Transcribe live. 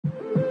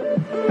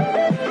Hi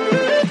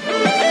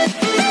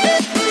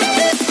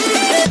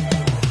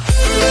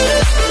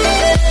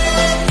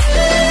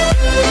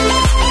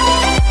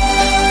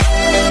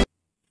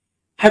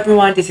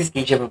everyone, this is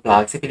KJ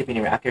Vlogs, a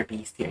Filipino reactor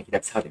based here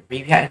in Saudi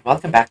Arabia, and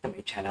welcome back to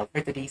my channel.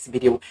 For today's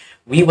video,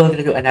 we will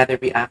do another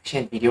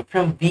reaction video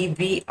from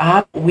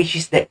VVUP, which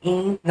is the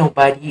Ain't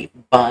Nobody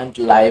Band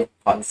live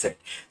concert.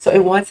 So I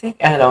won't take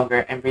any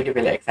longer. I'm really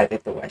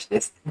excited to watch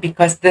this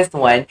because this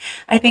one,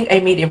 I think I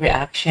made a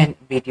reaction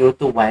video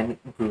to one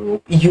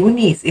group,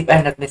 Eunice, if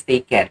I'm not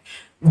mistaken.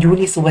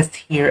 Eunice was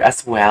here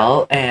as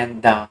well,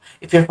 and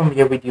if you're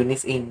familiar with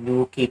Eunice, a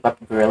new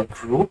K-pop girl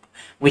group,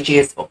 which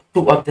is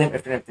two of them,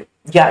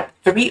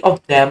 three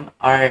of them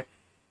are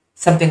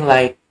something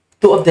like,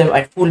 two of them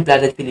are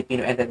full-blooded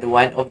Filipino, and then the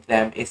one of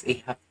them is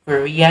a half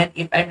Korean,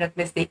 if I'm not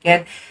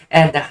mistaken,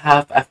 and a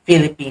half a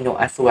Filipino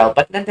as well.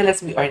 But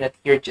nonetheless, we are not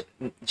here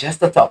just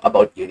to talk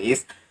about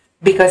Eunice,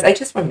 because I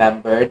just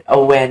remembered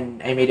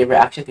when I made a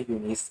reaction to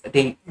Eunice,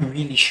 they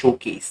really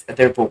showcased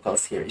their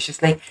vocals here. It's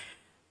just like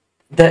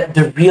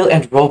the real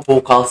and raw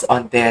vocals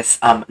on this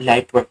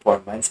live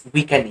performance.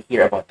 We can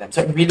hear about them,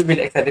 so I'm really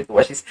excited to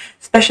watch this,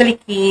 especially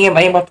Kim.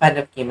 I am a fan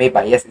of Kim. My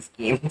bias is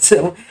Kim.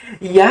 So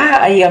yeah,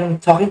 I am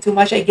talking too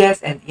much, I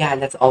guess, and yeah,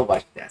 let's all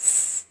watch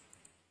this.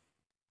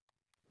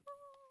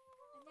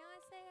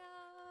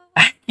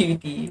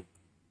 Cutie.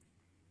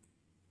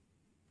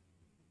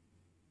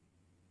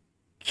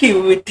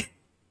 Cute.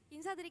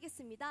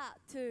 인사드리겠습니다.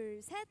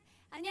 둘, 셋.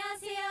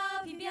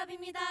 안녕하세요.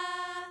 VVUP입니다.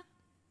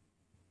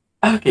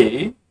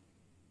 Okay.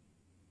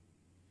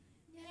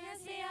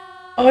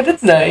 Oh,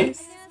 that's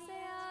nice.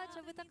 안녕하세요.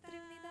 저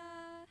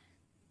부탁드립니다.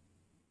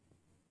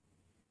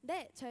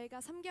 네, 저희가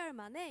 3개월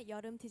만에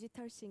여름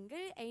디지털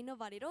싱글 Ain't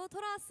Nobody로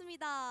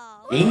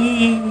돌아왔습니다.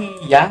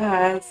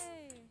 Yes.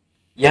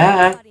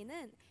 Yeah.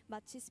 Nobody는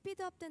마치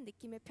스피드업된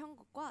느낌의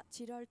편곡과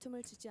지루할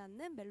틈을 주지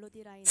않는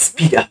멜로디 라인으로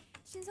Speed up.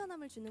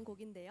 신선함을 주는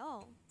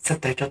곡인데요.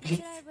 Subtitle,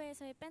 please.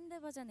 itsLive에서의 밴드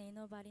버전 Ain't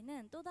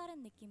Nobody는 또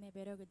다른 느낌의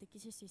매력을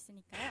느끼실 수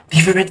있으니까요.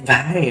 Different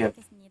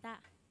vibe.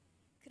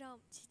 그럼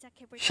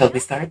시작해볼까요? Shall we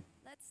start?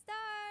 Let's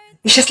start.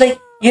 It's just like,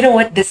 you know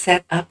what, the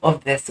setup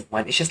of this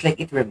one, it's just like,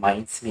 it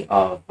reminds me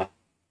of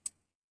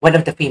one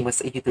of the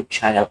famous YouTube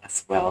channel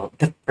as well,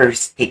 The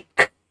First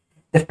Take.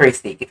 The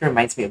First Take, it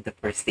reminds me of The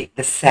First Take,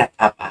 the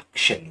setup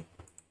actually.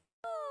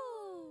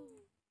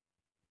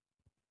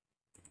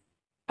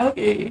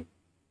 Okay.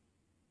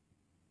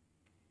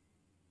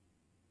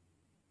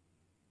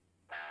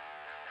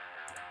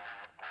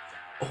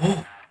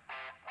 Oh.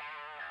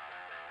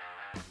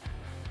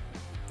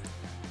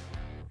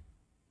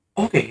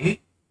 Okay.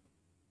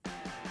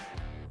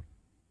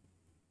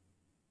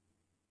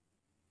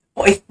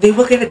 Oh, they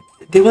were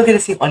gonna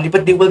sing only,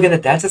 but they were gonna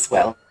dance as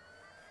well.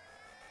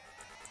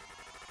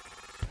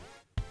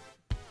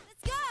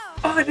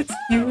 Oh, that's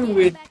cute. Ooh.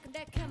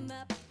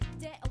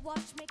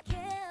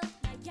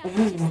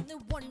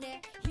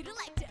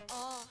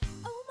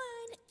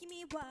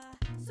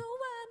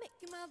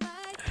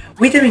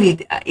 Wait a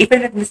minute. If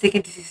I'm not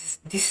mistaken, this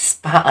is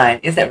Paan.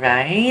 Is that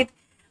right?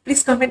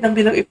 Please comment down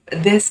below if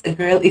this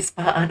girl is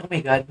Paan. Oh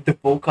my god, the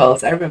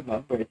vocals, I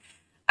remembered.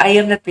 I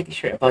am not pretty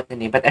sure about the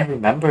name, but I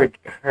remembered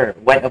her.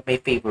 One of my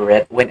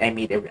favorite when I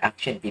made a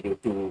reaction video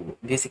to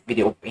music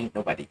video of Ain't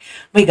Nobody.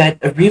 Oh my god,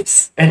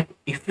 riffs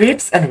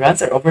and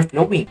runs are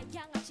overflowing.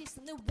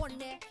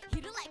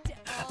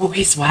 Oh,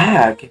 he's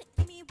swag.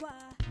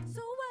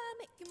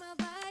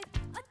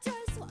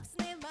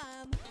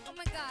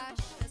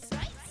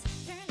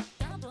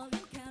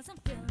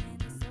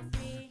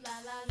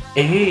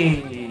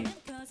 Hey.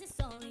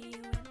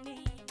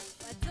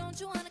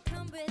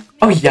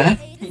 Oh yeah.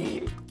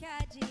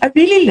 I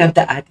really love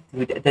the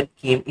attitude that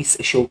Kim is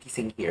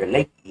showcasing here.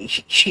 Like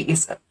she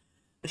is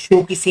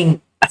showcasing,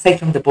 aside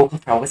from the vocal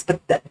prowess,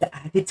 but the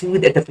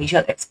attitude, the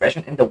facial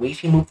expression, and the way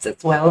she moves as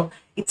well.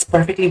 It's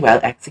perfectly well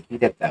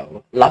executed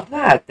though. Love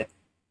that.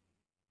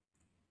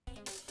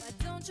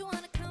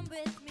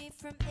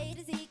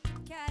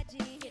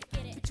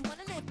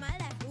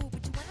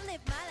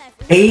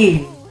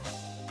 Hey.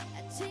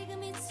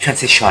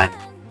 Transition.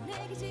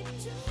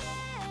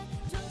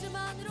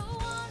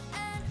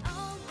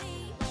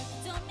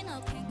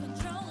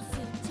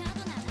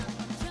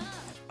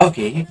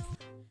 Okay.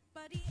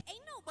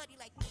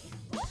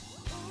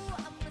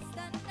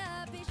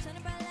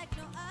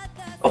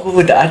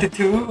 Oh, the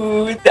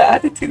attitude, the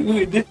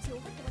attitude.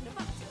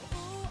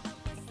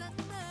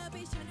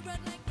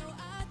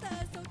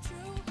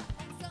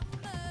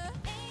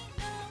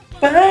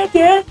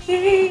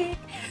 Okay.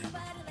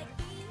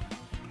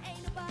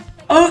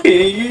 Oh,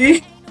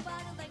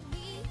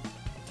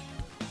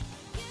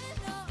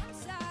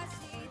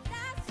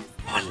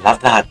 I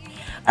love that.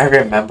 I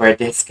remember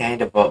this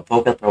kind of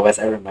vocal prowess.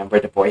 I remember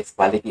the voice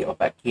quality of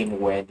Kim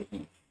when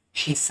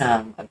she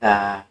sang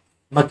the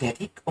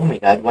Magnetic. Oh my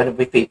god, one of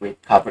my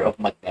favorite cover of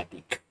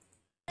Magnetic.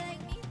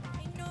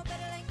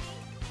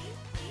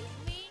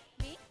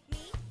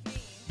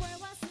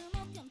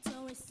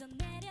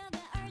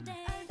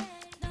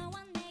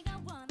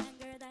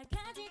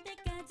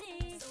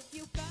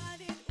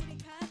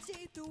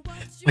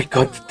 My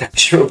god, the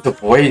texture of the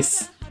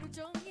voice.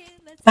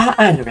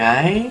 Taan,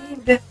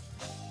 right?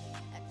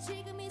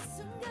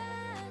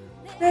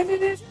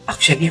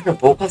 Actually, her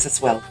vocals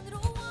as well.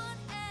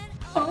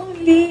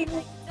 Only.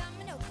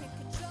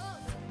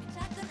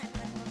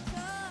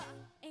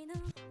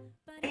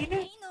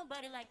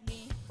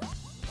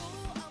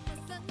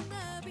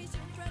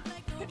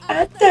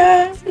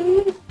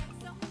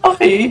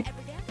 Okay.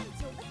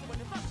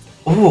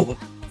 Oh.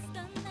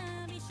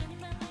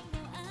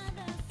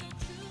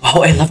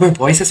 Wow, I love her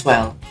voice as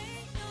well.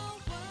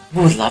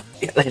 Oh, love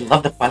it. I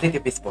love the quality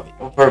of his voice,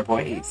 of her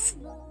voice.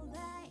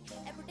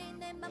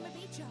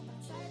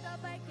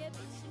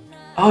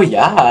 Oh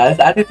yes,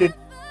 attitude.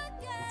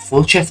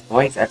 Full chest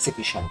voice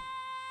execution.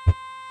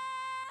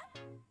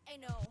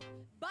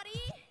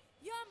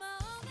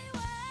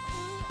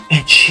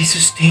 And she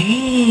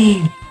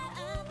sustained.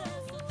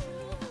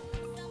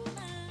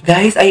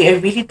 Guys, I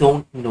really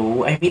don't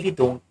know. I really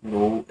don't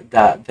know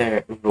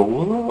their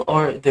role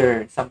or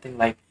their something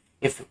like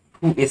if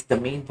who is the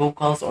main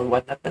vocals or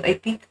whatnot. But I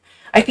think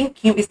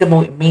Kim is the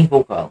main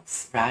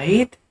vocals,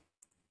 right?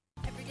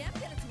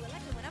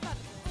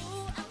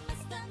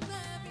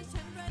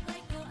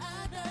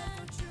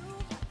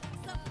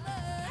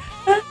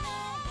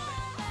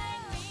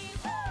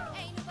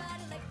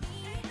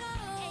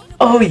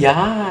 Oh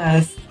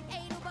yes.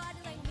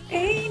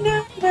 Ain't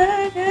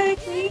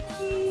nobody like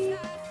me.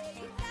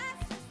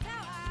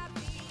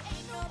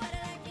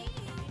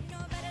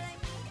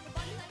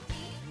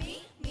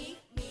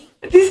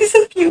 This is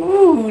so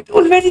cute.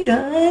 Already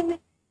done.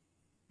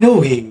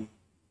 No way.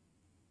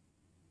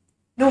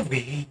 No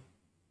way.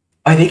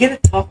 Are they gonna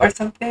talk or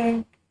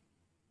something?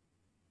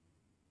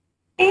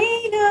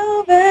 Ain't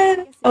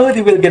nobody. Oh,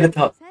 they will gonna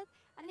talk.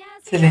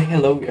 Say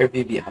hello, we are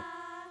VVUP.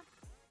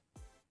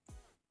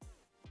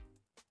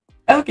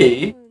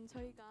 Okay.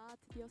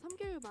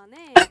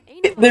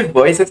 Their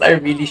voices are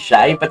really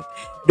shy, but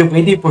the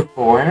way they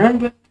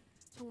perform,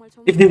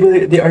 if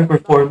they are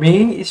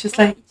performing, it's just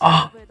like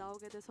ah.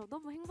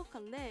 너무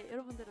행복한데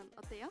여러분들은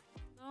어때요?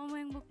 너무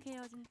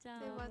행복해요, 진짜.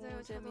 네, 맞아요.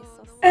 너무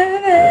재밌었어요.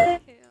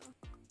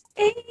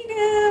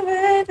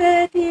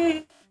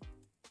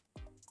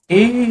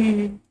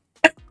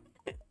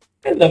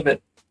 I love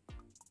it.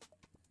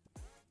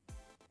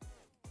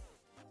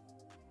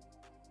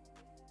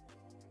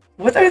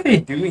 What are they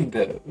doing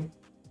though?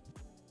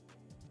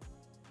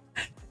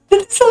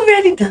 That's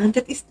already done.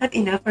 That is not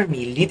enough for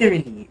me.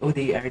 Literally. Oh,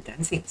 they are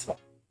dancing as well.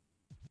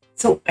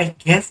 So I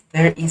guess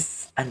there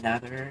is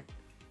another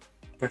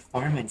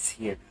performance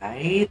here,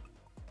 right?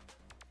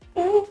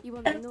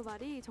 이번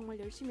에이노발이 정말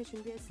열심히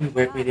준비했습니다. We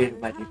work with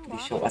everybody.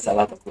 Please show us a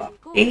lot of love.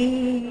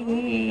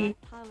 Hey.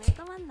 다음에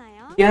또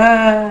만나요.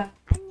 Yeah.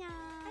 안녕.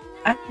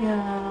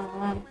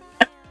 안녕.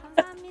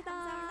 감사합니다.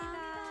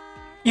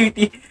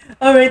 Cutie.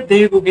 Alright, there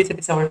you go guys. That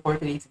is our for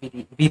today's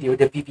video.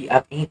 The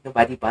VVUP Ain't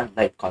Nobody Band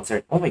live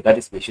concert. Oh my god,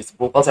 these wishes.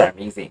 Vocals are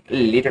amazing.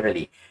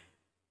 Literally.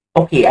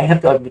 Okay, I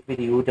have to admit with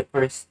you,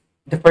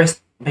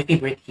 my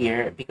favorite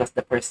here, because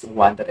the first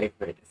one that I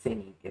heard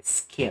singing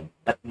is Kim.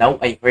 But now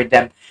I heard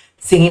them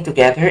singing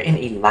together in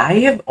a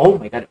live. Oh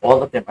my god,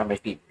 all of them are my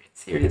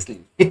favorites.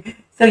 Seriously.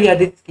 So yeah,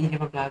 this is KJ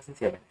from Vlogs and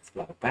see you in my next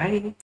vlog.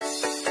 Bye.